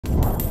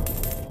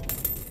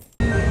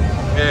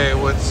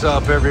What's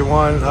up,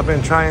 everyone? I've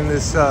been trying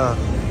this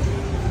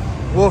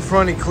Wolf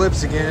Run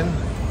Eclipse again.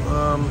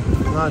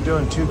 Not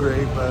doing too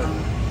great, but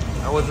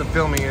I wasn't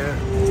filming it.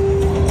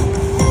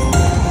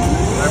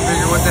 I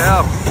figured, what the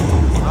hell?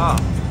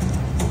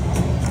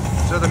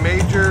 So the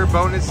major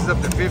bonus is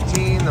up to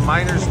 15, the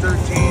minor's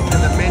 13,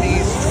 and the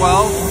mini's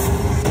 12.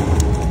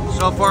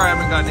 So far, I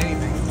haven't gotten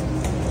anything.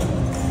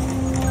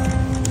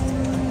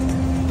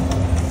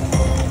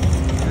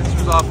 This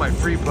was off my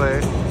free play.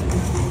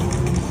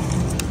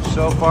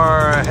 So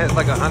far, I hit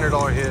like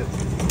 $100 hit.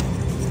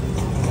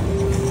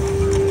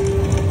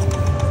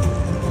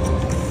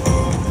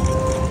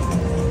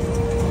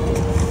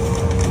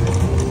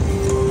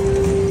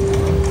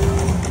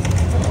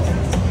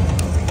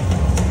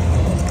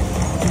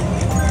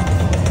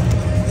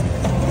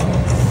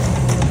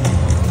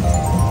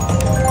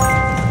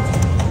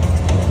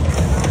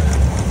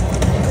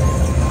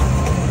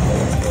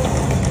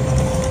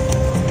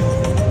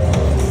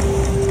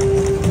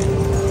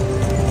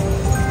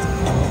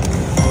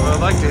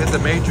 To hit the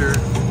major.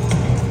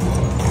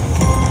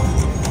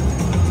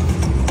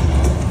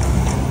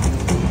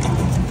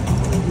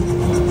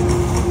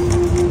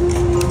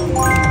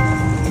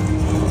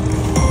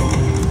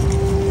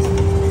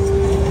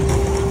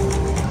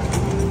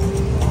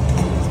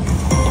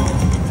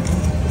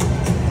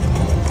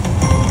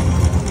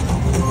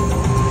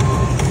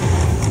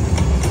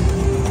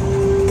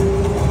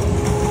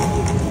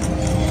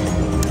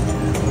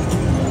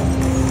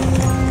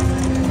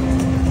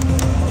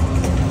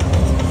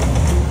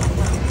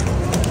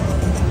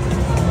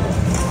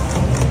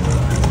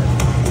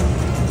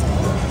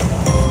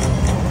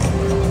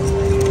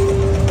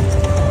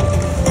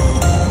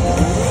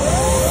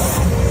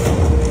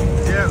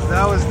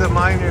 The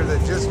minor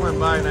that just went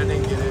by and I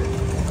didn't get it.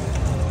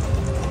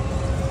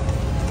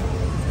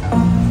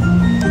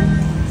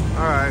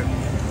 All right.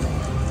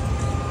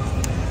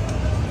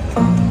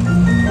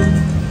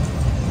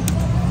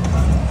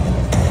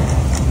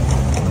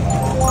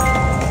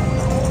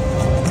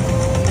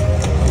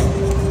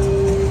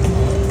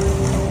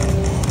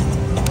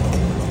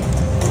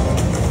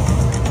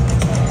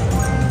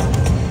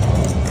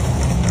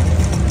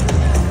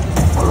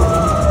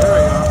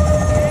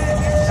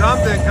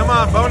 Come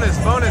on, bonus,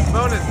 bonus,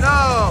 bonus.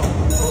 No!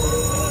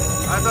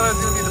 I thought it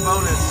was going to be the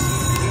bonus.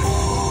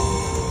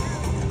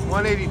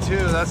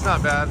 182, that's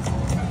not bad.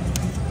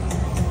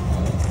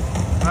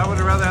 I would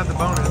have rather had the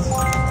bonus.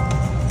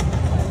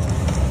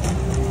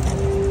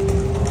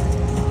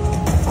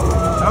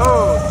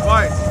 Oh,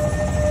 twice.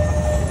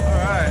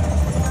 Alright.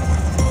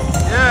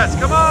 Yes,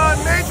 come on,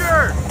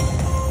 major!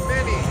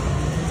 Mini.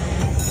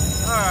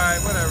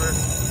 Alright, whatever.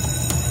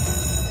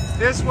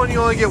 This one you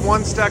only get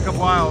one stack of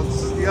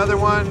wilds. The other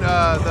one,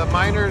 the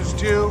minor's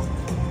 2.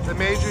 The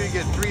major, you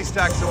get 3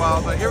 stacks of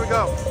wild. But here we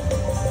go.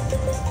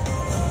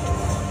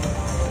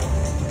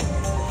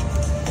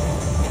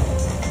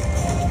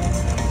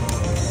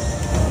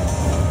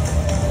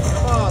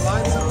 Come on,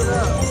 line something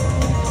up.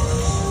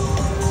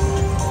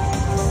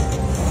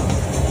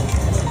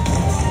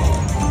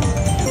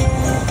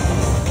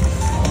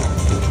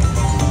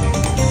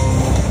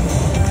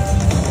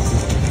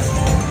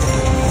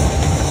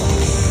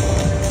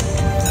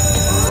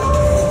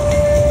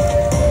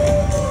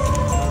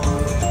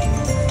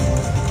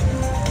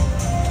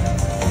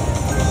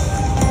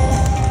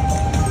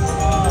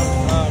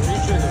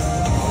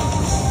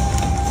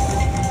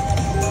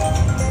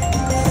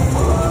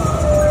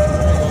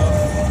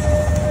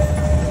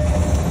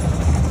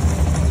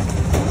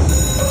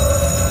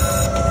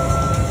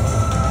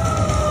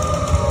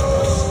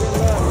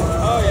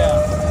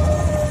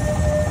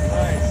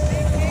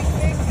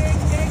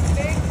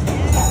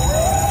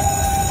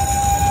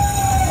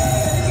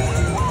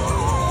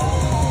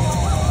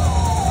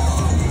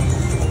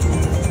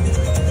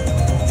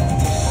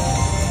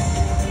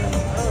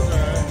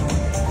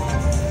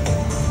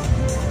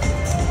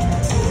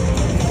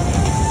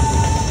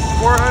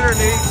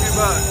 $482.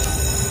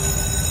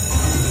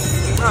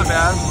 Not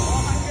bad.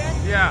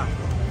 Yeah,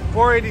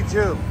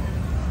 482.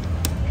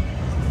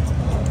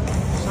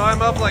 So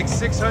I'm up like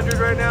 600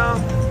 right now.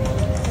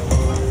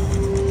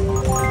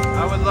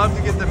 I would love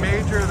to get the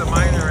major or the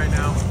minor right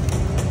now.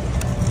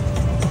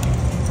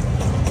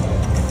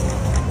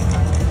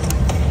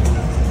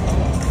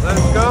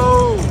 Let's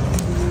go.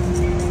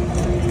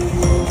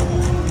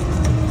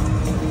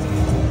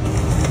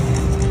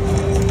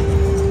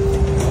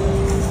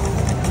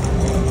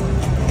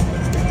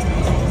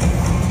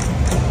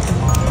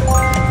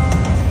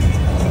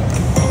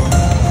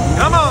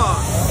 Come on,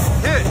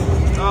 hit.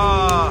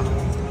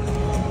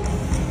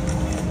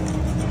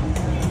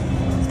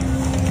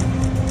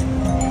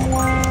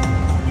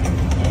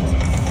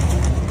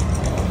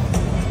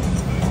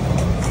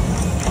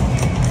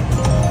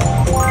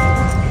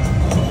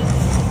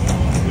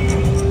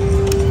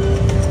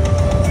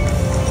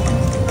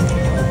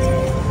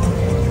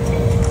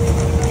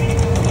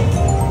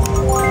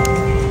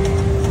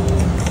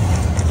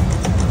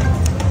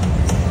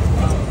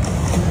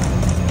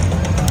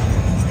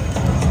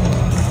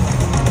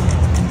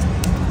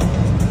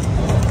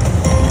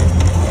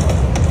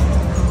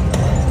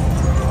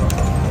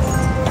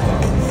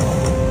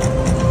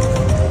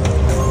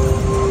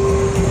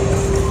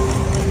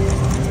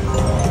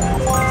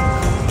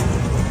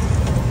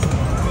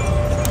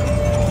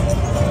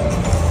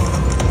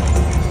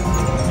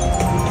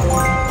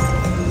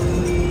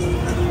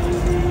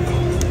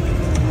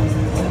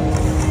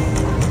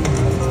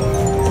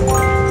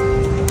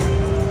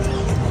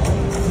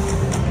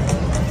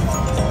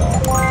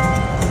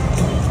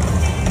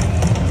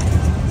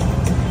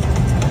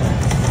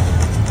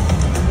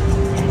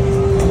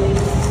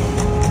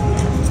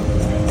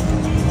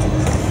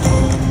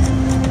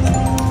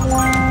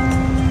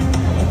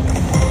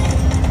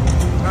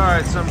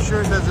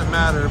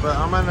 but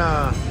I'm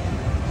gonna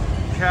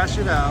cash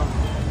it out.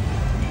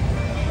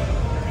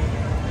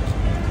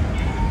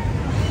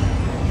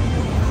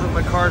 Put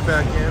my card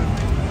back in.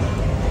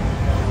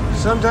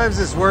 Sometimes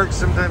this works,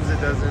 sometimes it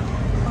doesn't.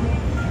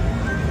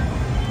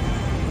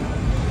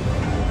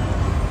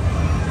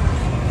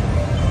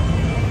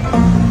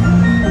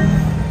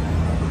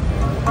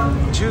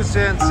 2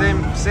 cents,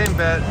 same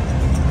bet.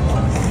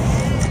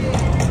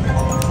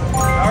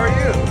 How are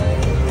you?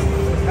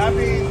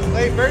 Happy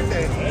late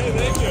birthday. Hey,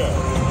 thank you.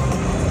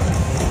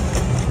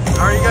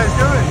 How are you guys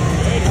doing?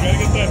 Good, we gotta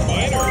get that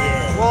minor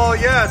here. Well,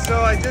 yeah,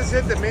 so I just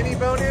hit the mini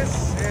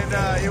bonus and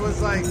it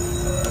was like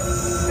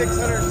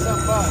 600 and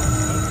some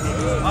bucks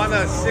on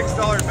a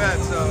 $6 bet,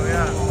 so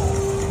yeah.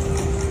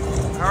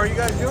 How are you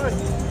guys doing?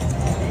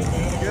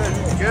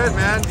 Good,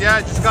 man. Yeah,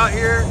 I just got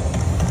here,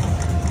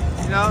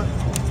 you know,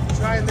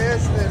 trying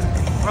this and then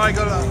probably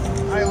go to the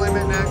high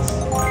limit next.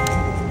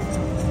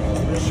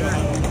 For sure.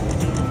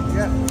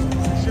 Yeah,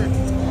 for sure.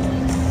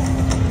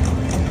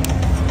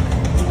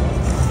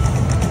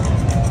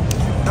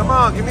 Come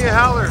on, give me a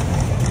howler.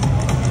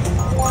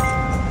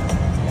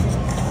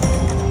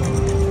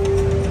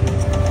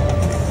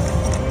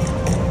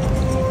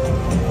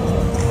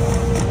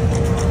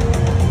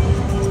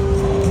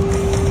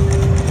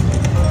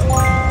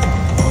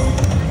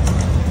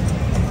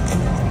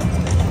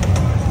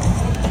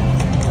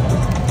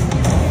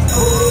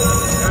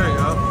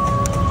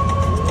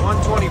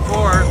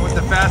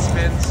 Fast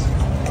spins.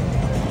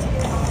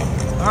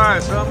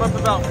 Alright, so I'm up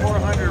about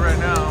 400 right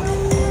now.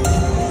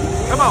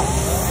 Come on.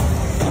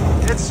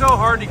 It's so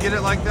hard to get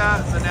it like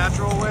that, the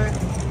natural way.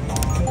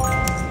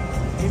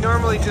 You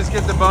normally just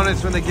get the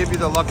bonus when they give you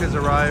the luck has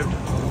arrived.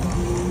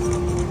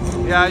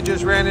 Yeah, I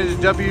just ran into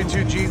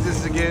W2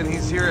 Jesus again.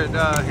 He's here at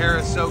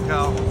Harris,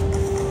 SoCal.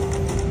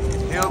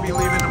 He'll be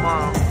leaving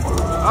tomorrow.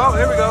 Oh,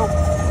 here we go.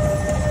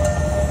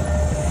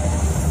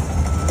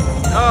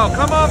 Oh,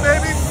 come on,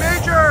 baby.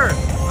 Major!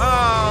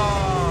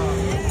 Oh,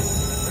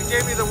 it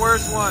gave me the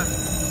worst one.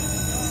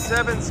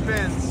 7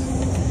 spins.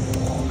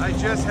 I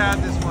just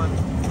had this one.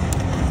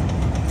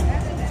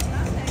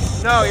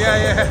 No,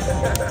 yeah.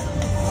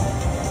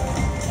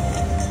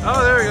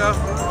 Oh, there we go.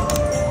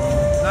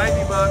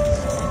 90 bucks.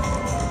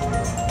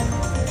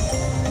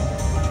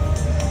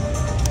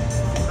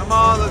 Come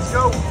on, let's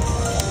go.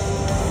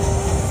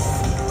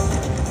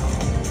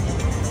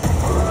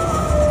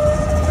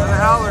 Got a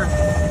howler.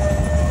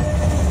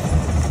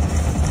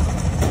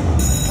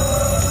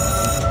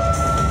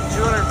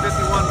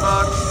 251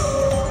 bucks.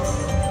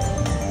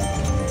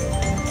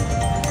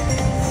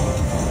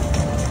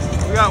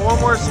 We got one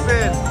more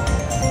spin.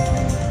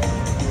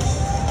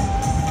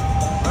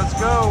 Let's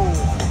go.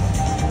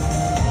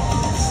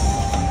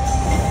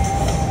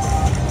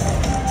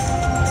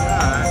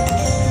 Alright.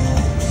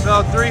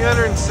 So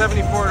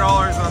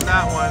 $374 on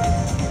that one.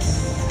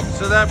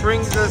 So that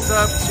brings us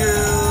up to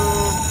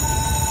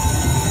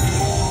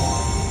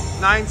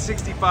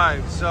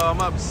 $965. So I'm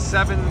up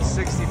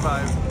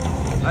 $765.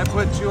 I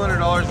put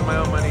 $200 of my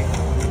own money.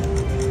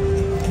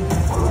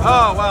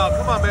 Oh, wow.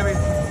 Come on, baby.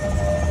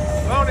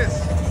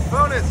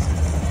 Bonus.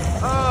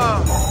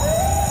 Oh.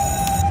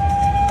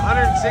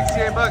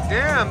 168 bucks.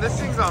 Damn, this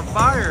thing's on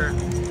fire.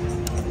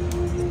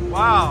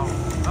 Wow.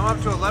 I'm up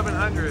to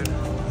 1,100.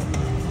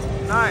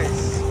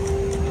 Nice.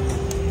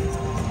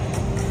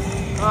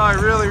 Oh, I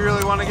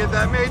really want to get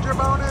that major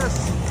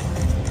bonus.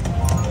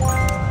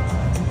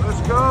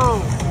 Let's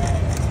go.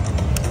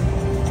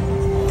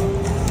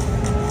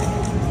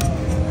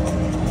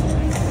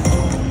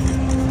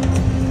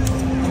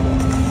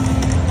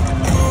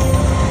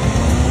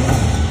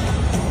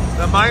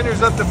 The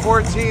minor's up to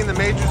 14, the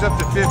major's up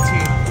to 15.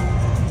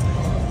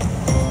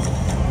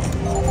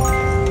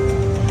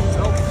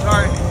 Oh,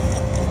 sorry.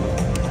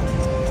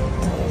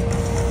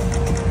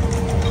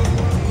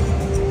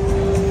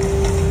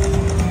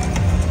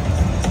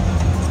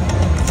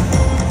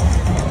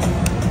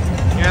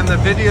 And the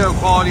video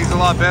quality is a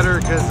lot better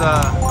because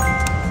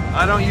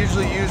I don't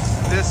usually use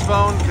this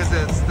phone because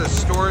the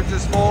storage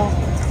is full.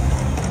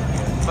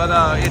 But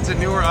it's a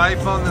newer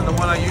iPhone than the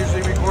one I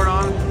usually record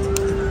on.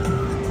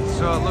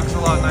 So it looks a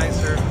lot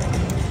nicer.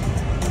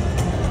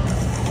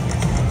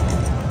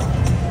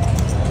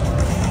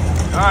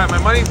 Alright, my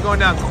money's going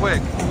down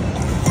quick.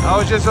 I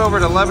was just over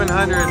at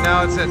 1,100,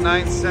 now it's at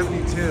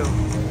 972.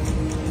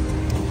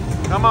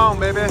 Come on,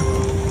 baby.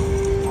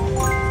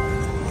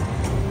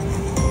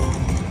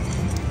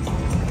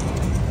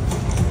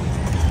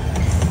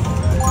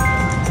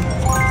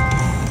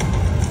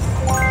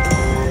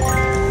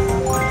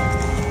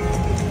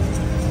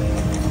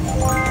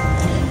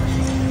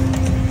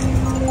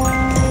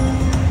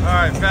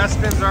 Fast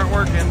spins aren't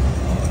working.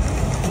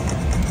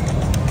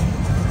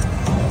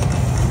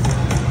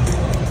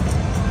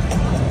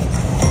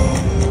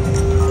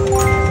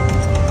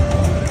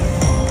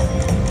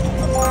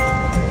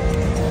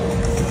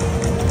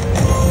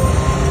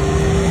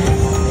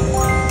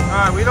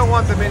 Alright, we don't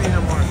want the mini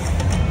no more.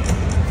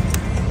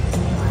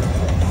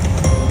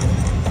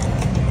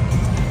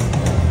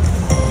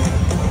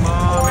 Come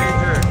on,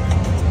 major.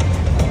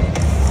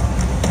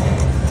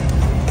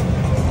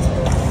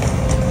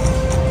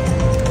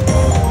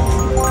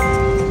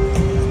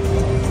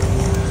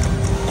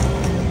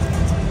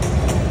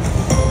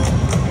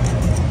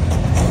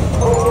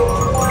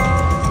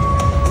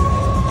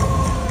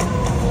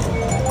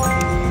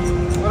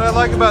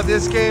 about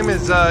this game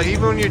is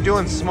even when you're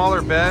doing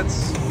smaller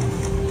bets,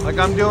 like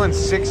I'm doing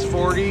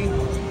 640,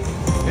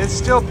 it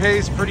still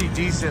pays pretty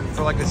decent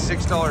for like a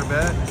 $6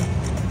 bet.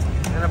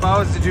 And if I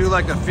was to do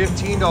like a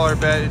 $15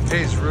 bet, it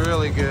pays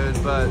really good,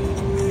 but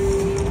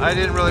I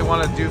didn't really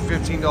want to do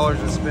 $15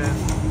 to spend.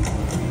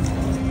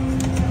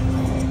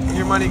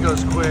 Your money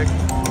goes quick.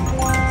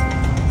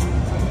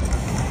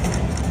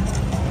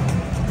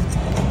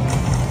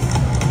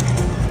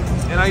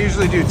 And I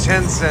usually do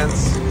 10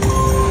 cents.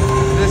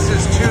 This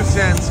is 2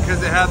 cents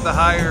because it had the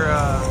higher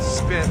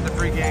spin, the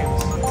free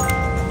games.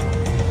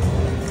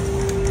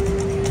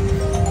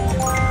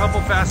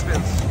 Couple fast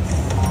spins.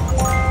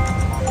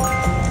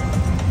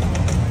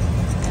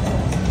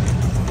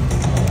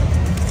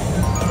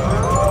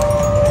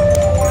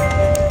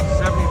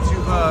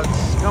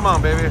 $72. Come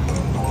on, baby.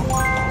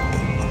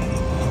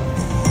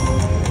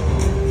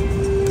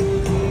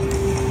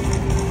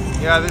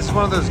 Yeah, this is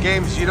one of those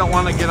games you don't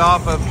want to get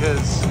off of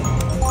because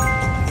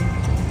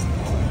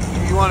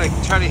you want to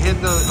try to hit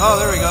those. Oh,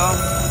 there we go.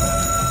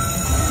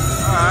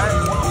 All right.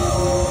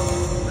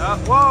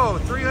 Whoa,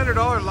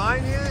 $300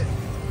 line hit?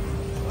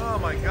 Oh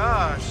my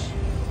gosh.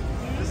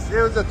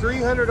 It was a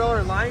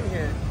 $300 line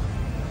hit.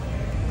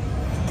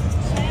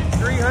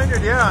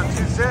 300, yeah, on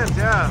 2 cents,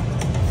 yeah.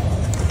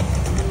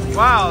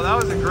 Wow, that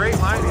was a great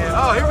line hit.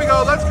 Oh, here we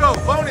go. Let's go.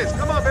 Bonus.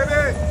 Come on,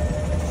 baby.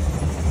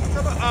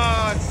 Come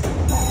on.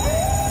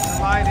 It's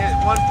line hit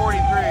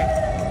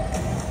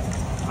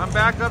 143. I'm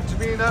back up to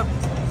being up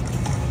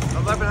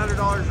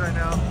 $1,100 right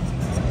now.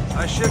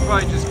 I should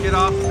probably just get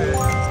off of it.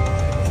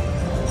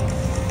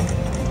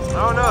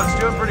 Oh no, it's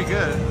doing pretty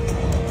good.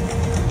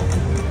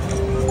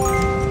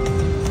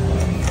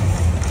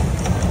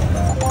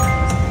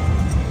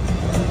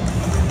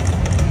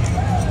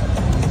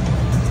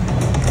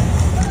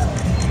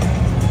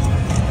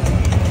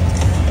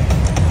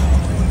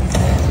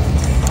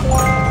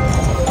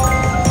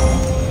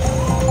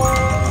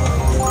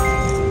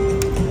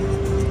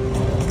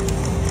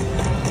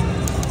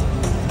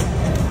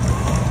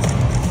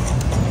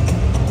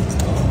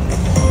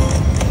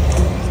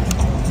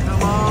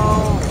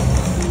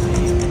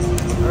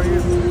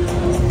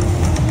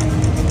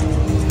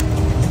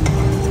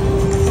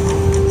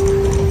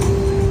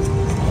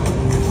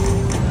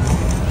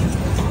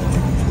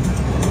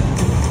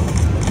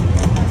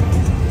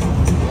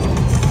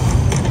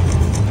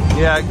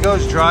 Yeah, it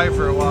goes dry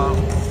for a while.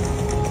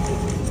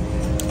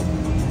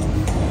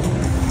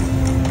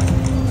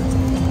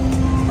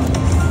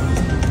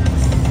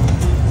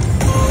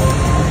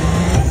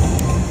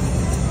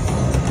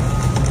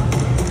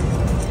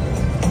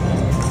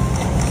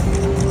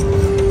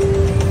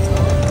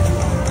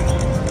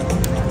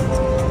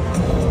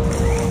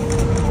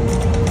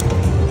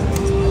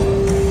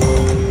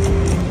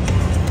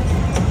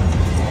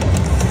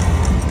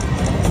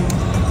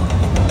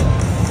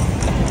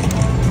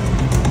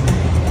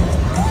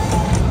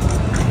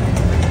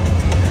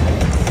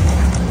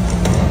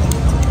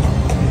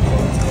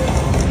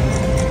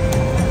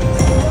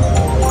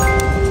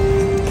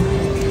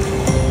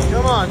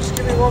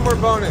 One more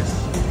bonus.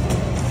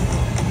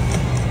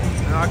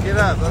 And I'll get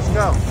up. Let's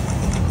go.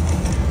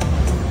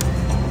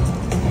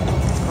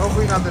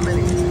 Hopefully not the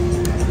mini.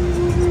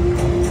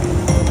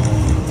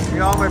 See,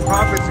 all my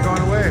profits are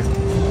going away.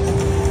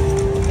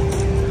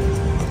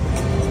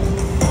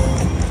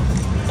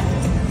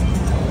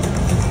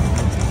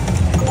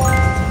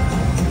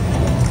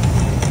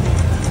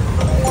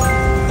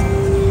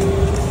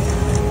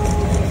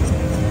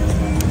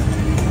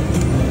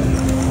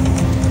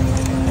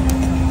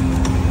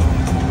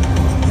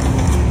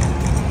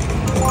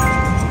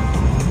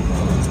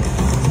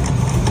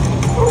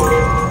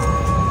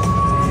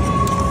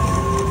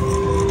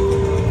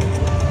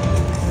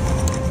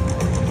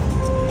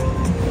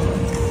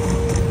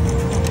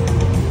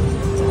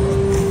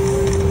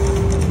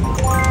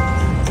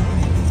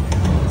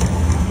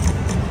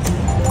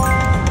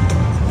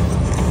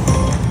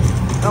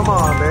 Come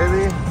on,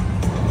 baby.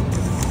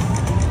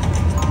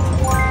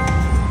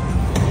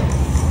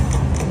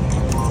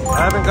 I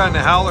haven't gotten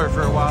a howler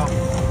for a while.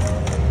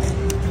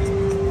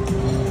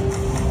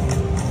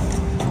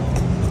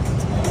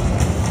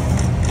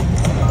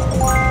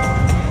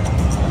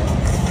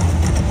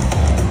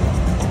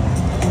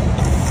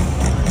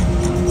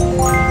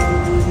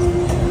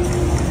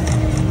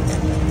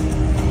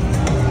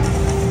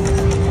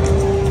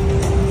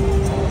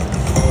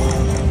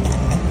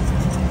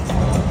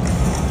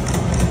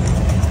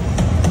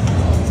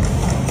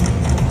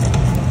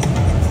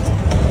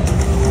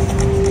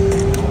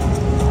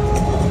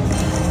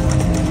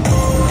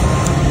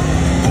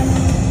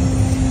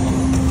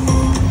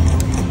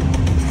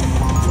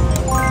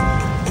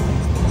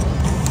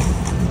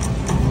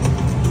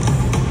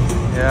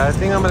 Yeah, I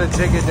think I'm gonna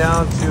take it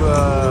down to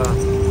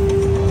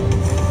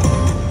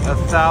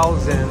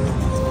 1,000. And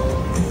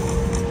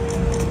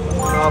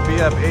I'll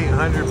be up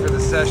 800 for the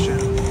session.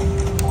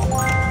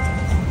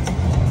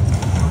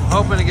 I'm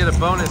hoping to get a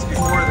bonus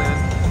before then.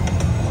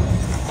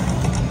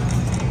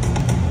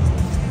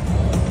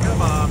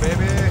 Come on,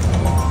 baby.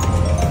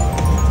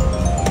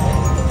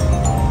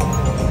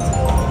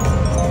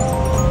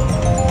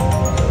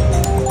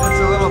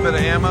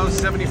 ammo,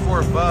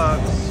 74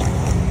 bucks.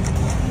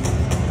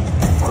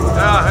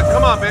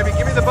 Come on, baby,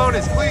 give me the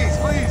bonus, please,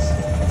 please.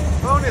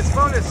 Bonus,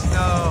 bonus,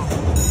 no.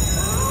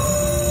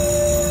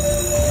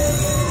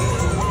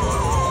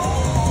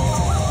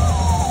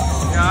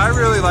 Yeah, I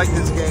really like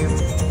this game.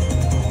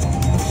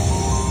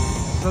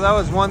 So that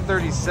was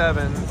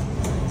 137.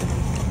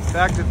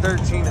 Back to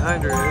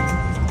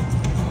 1300.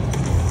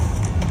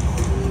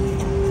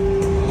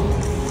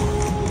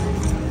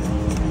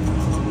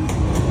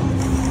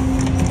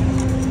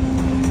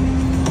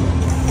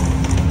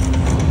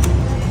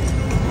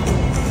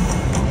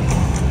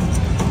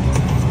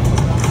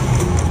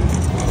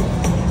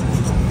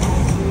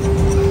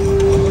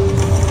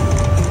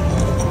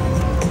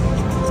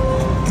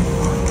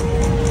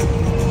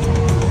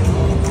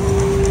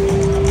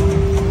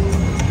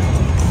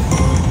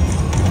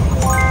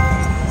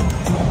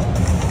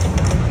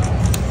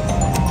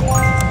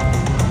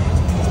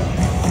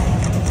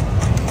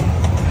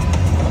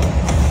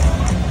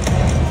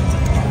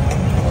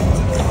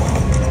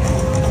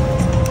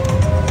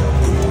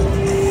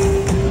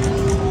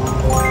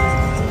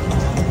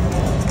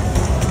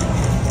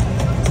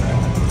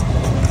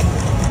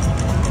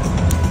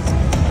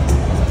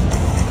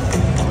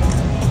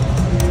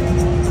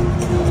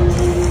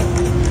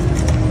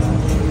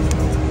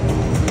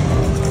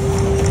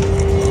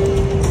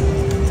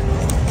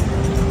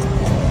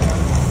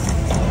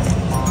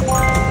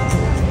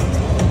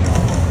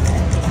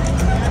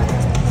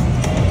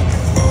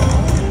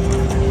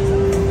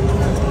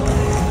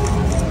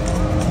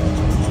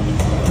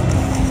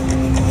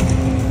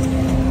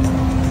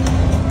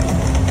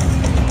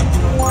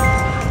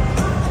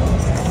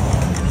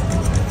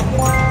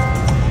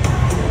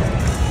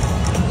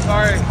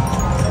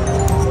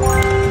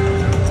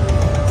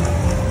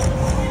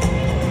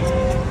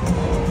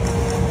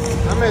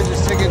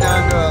 Just take it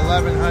down to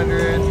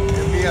 1100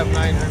 and be up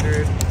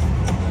 900.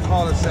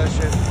 Call it a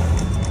session.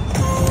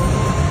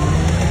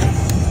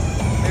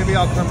 Maybe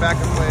I'll come back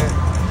and play it.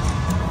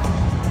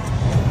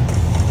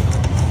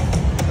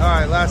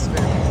 Alright, last spin.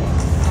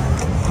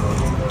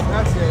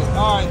 That's it.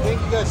 Alright,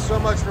 thank you guys so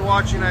much for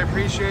watching. I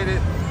appreciate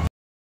it.